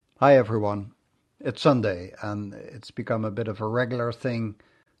Hi everyone. It's Sunday and it's become a bit of a regular thing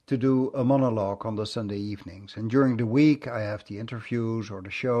to do a monologue on the Sunday evenings. And during the week I have the interviews or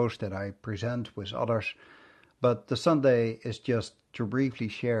the shows that I present with others. But the Sunday is just to briefly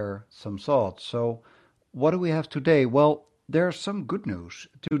share some thoughts. So what do we have today? Well, there's some good news.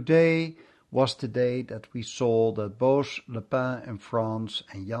 Today was the day that we saw that both Le Pen in France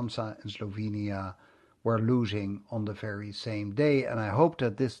and Janša in Slovenia were losing on the very same day. And I hope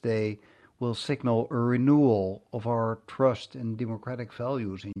that this day will signal a renewal of our trust in democratic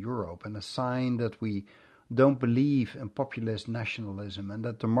values in Europe and a sign that we don't believe in populist nationalism and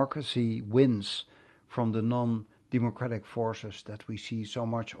that democracy wins from the non-democratic forces that we see so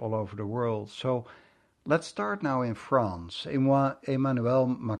much all over the world. So let's start now in France. Emmanuel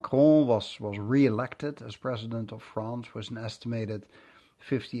Macron was re-elected as president of France with an estimated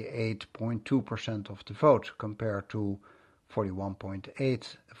 58.2% of the vote compared to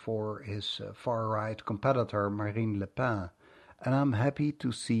 41.8% for his far-right competitor Marine Le Pen. And I'm happy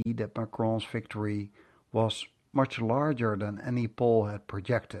to see that Macron's victory was much larger than any poll had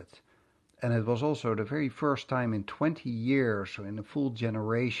projected. And it was also the very first time in 20 years, so in a full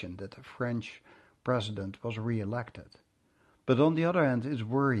generation, that a French president was re-elected. But on the other hand, it's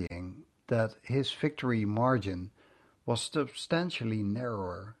worrying that his victory margin was substantially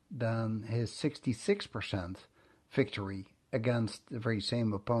narrower than his 66% victory against the very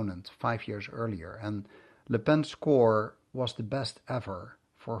same opponent 5 years earlier. And Le Pen's score was the best ever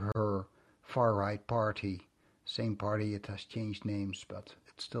for her far-right party. Same party, it has changed names, but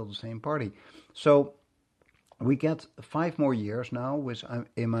it's still the same party. So we get 5 more years now with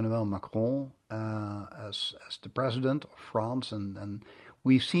Emmanuel Macron as the president of France, and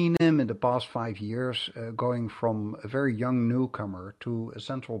we've seen him in the past 5 years going from a very young newcomer to a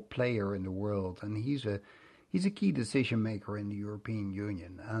central player in the world, and he's a key decision maker in the European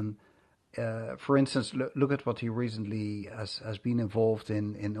Union. And for instance, look at what he recently has been involved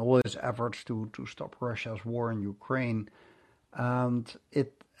in all his efforts to stop Russia's war in Ukraine. And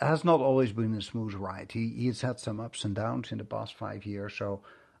it has not always been a smooth ride. He's had some ups and downs in the past 5 years. So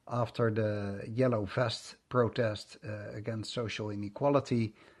after the Yellow Vest protest against social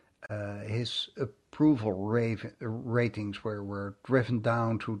inequality, his approval ratings were driven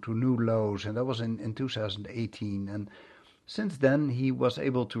down to new lows, and that was in 2018. And since then, he was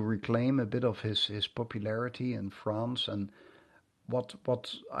able to reclaim a bit of his popularity in France. And what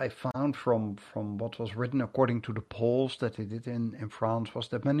I found from what was written according to the polls that he did in France was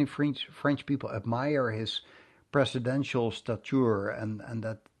that many French people admire his presidential stature and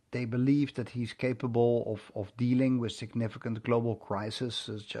that they believe that he's capable of dealing with significant global crises,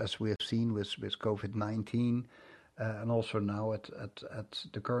 such as we have seen with COVID-19 and also now at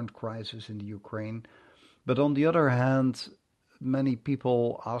the current crisis in the Ukraine. But on the other hand, many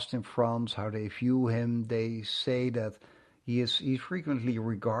people asked in France how they view him. They say that he's frequently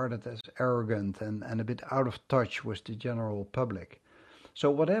regarded as arrogant and a bit out of touch with the general public.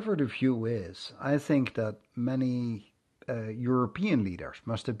 So whatever the view is, I think that many European leaders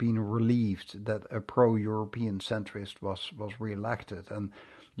must have been relieved that a pro-European centrist was re-elected. And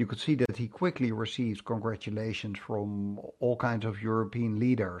you could see that he quickly received congratulations from all kinds of European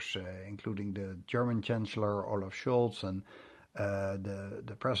leaders, including the German Chancellor Olaf Scholz and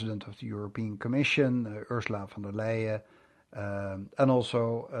the President of the European Commission, Ursula von der Leyen, and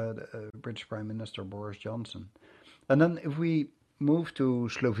also the British Prime Minister Boris Johnson. And then if we move to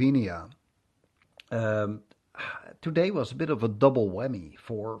Slovenia, today was a bit of a double whammy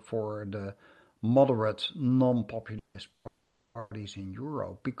for the moderate non-populist parties in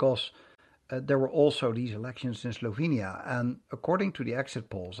Europe, because there were also these elections in Slovenia, and according to the exit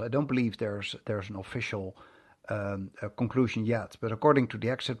polls, I don't believe there's an official conclusion yet, but according to the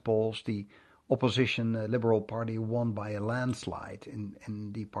exit polls, the opposition Liberal Party won by a landslide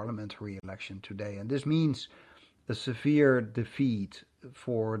in the parliamentary election today. And this means a severe defeat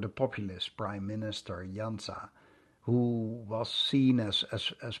for the populist Prime Minister Janša, who was seen as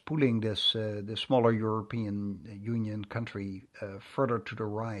pulling this smaller European Union country further to the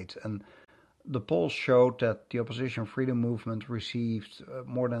right. And the polls showed that the opposition freedom movement received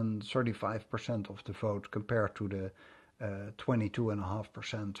more than 35% of the vote compared to the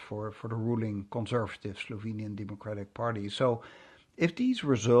 22.5% for the ruling conservative Slovenian Democratic Party. So if these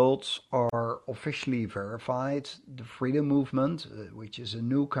results are officially verified, the freedom movement, which is a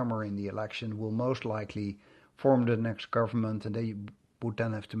newcomer in the election, will most likely form the next government, and they would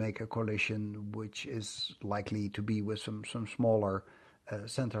then have to make a coalition which is likely to be with some smaller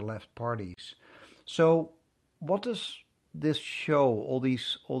center-left parties. So what does this show,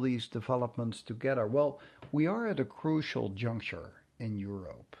 all these developments together? Well, we are at a crucial juncture in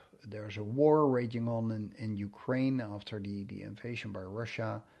Europe. there's a war raging on in Ukraine after the invasion by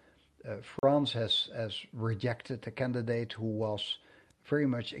Russia. France has rejected a candidate who was very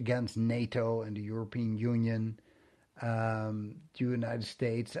much against NATO and the European Union, the United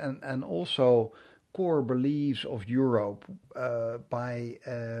States, and also core beliefs of Europe,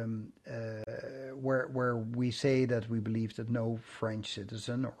 where we say that we believe that no French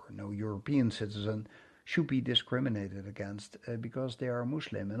citizen or no European citizen should be discriminated against because they are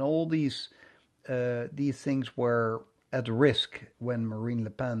Muslim, and all these things were at risk when Marine Le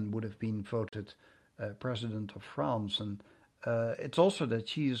Pen would have been voted president of France. And it's also that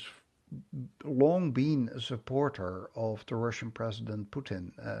she's long been a supporter of the Russian President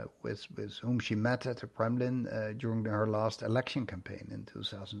Putin, with whom she met at the Kremlin during her last election campaign in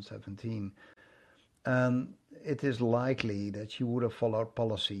 2017. And it is likely that she would have followed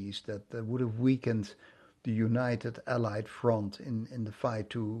policies that would have weakened the united Allied front in the fight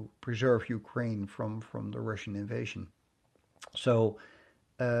to preserve Ukraine from the Russian invasion. So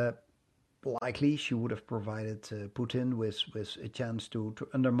likely she would have provided Putin with a chance to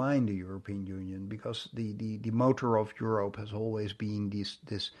undermine the European Union, because the motor of Europe has always been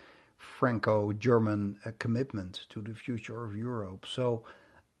this Franco-German commitment to the future of Europe. So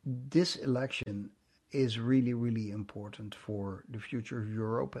this election is really, really important for the future of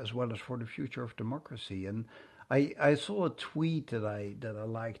Europe as well as for the future of democracy. And I saw a tweet that I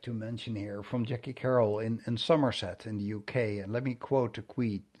like to mention here from Jackie Carroll in Somerset in the UK, and let me quote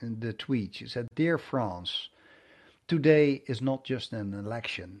the tweet. She said, "Dear France, today is not just an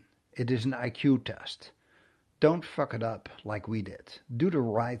election, it is an IQ test. Don't fuck it up like we did. Do the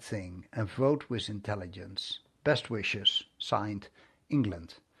right thing and vote with intelligence. Best wishes, signed,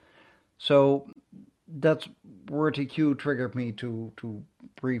 England." So that word EQ triggered me to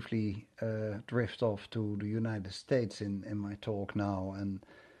briefly drift off to the United States in my talk now. And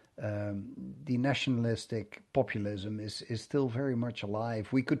the nationalistic populism is still very much alive.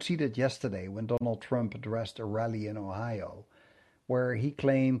 We could see that yesterday when Donald Trump addressed a rally in Ohio, where he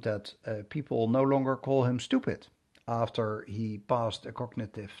claimed that people no longer call him stupid after he passed a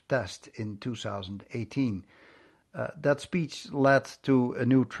cognitive test in 2018. That speech led to a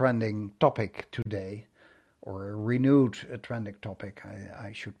new trending topic today, or a renewed trending topic,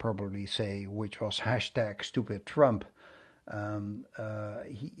 I should probably say, which was #StupidTrump.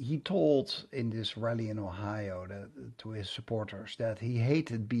 He told in this rally in Ohio to his supporters that he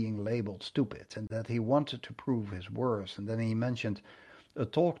hated being labeled stupid and that he wanted to prove his worth. And then he mentioned a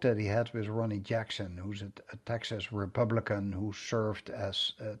talk that he had with Ronnie Jackson, who's a Texas Republican who served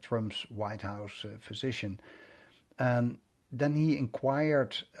as Trump's White House physician. And then he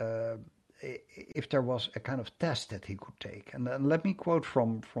inquired if there was a kind of test that he could take. And then let me quote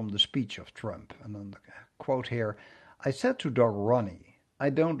from the speech of Trump. And then the quote here, "I said to Dr. Ronnie, I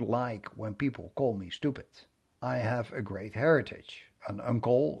don't like when people call me stupid. I have a great heritage, an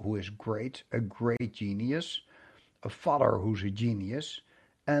uncle who is great, a great genius, a father who's a genius,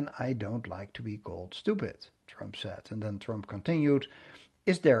 and I don't like to be called stupid," Trump said. And then Trump continued,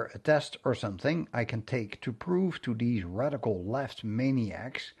 "Is there a test or something I can take to prove to these radical left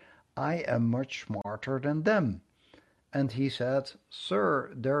maniacs I am much smarter than them?" And he said,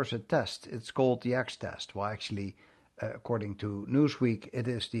 "Sir, there's a test. It's called the X test." Well, actually, according to Newsweek, it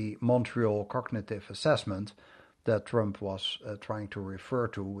is the Montreal Cognitive Assessment that Trump was trying to refer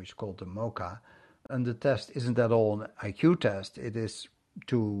to, which is called the MOCA. And the test isn't at all an IQ test. It is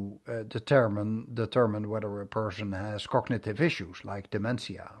to determine whether a person has cognitive issues like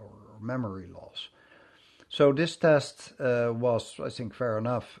dementia or memory loss. So this test was, I think, fair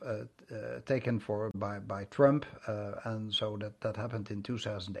enough, taken by Trump, and so that happened in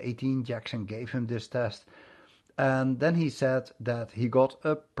 2018. Jackson gave him this test, and then he said that he got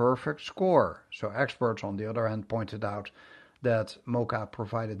a perfect score. So experts, on the other hand, pointed out that MOCA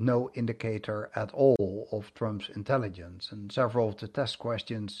provided no indicator at all of Trump's intelligence, and several of the test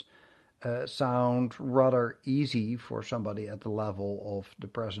questions sound rather easy for somebody at the level of the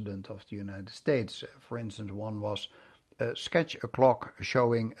President of the United States. For instance, one was sketch a clock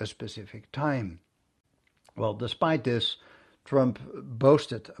showing a specific time. Well, despite this, Trump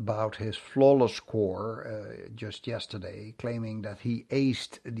boasted about his flawless score just yesterday, claiming that he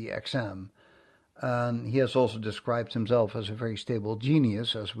aced the exam. And he has also described himself as a very stable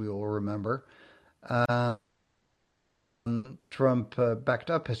genius, as we all remember. Trump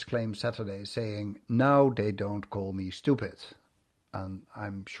backed up his claim Saturday, saying, "Now they don't call me stupid." And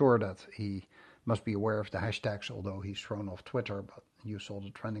I'm sure that he must be aware of the hashtags, although he's thrown off Twitter, but you saw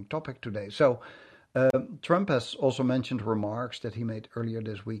the trending topic today. So Trump has also mentioned remarks that he made earlier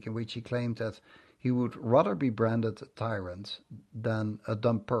this week in which he claimed that He would rather be branded a tyrant than a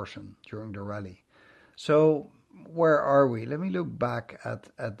dumb person during the rally. So, where are we? Let me look back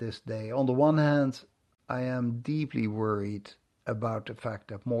at this day. On the one hand, I am deeply worried about the fact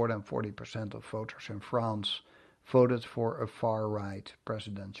that more than 40% of voters in France voted for a far-right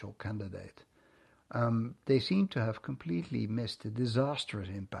presidential candidate. They seem to have completely missed the disastrous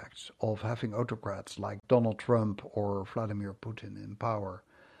impacts of having autocrats like Donald Trump or Vladimir Putin in power.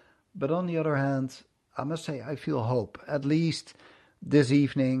 But on the other hand, I must say I feel hope, at least this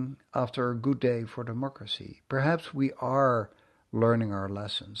evening after a good day for democracy. Perhaps we are learning our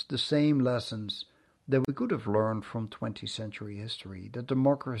lessons, the same lessons that we could have learned from 20th century history, that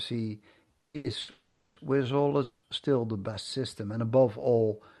democracy is, with all, still the best system, and above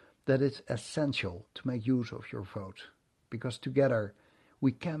all, that it's essential to make use of your vote, because together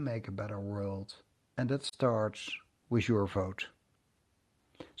we can make a better world, and that starts with your vote.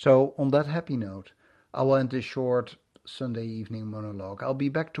 So, on that happy note, I will end this short Sunday evening monologue. I'll be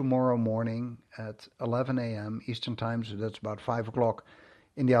back tomorrow morning at 11 a.m. Eastern Time, so that's about 5 o'clock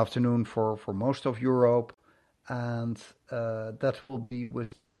in the afternoon for most of Europe. And that will be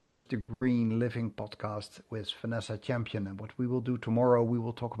with the Green Living podcast with Vanessa Champion. And what we will do tomorrow, we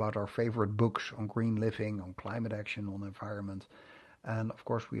will talk about our favorite books on green living, on climate action, on environment. And of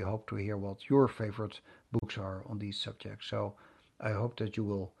course, we hope to hear what your favorite books are on these subjects. So I hope that you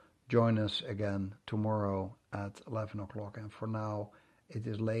will join us again tomorrow at 11 o'clock. And for now, it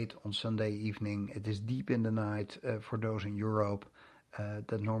is late on Sunday evening. It is deep in the night for those in Europe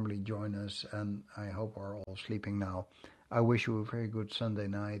that normally join us, and I hope are all sleeping now. I wish you a very good Sunday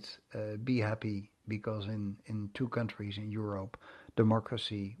night. Be happy, because in two countries in Europe,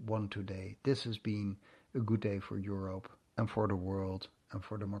 democracy won today. This has been a good day for Europe and for the world and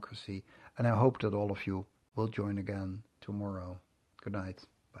for democracy. And I hope that all of you will join again tomorrow. Good night.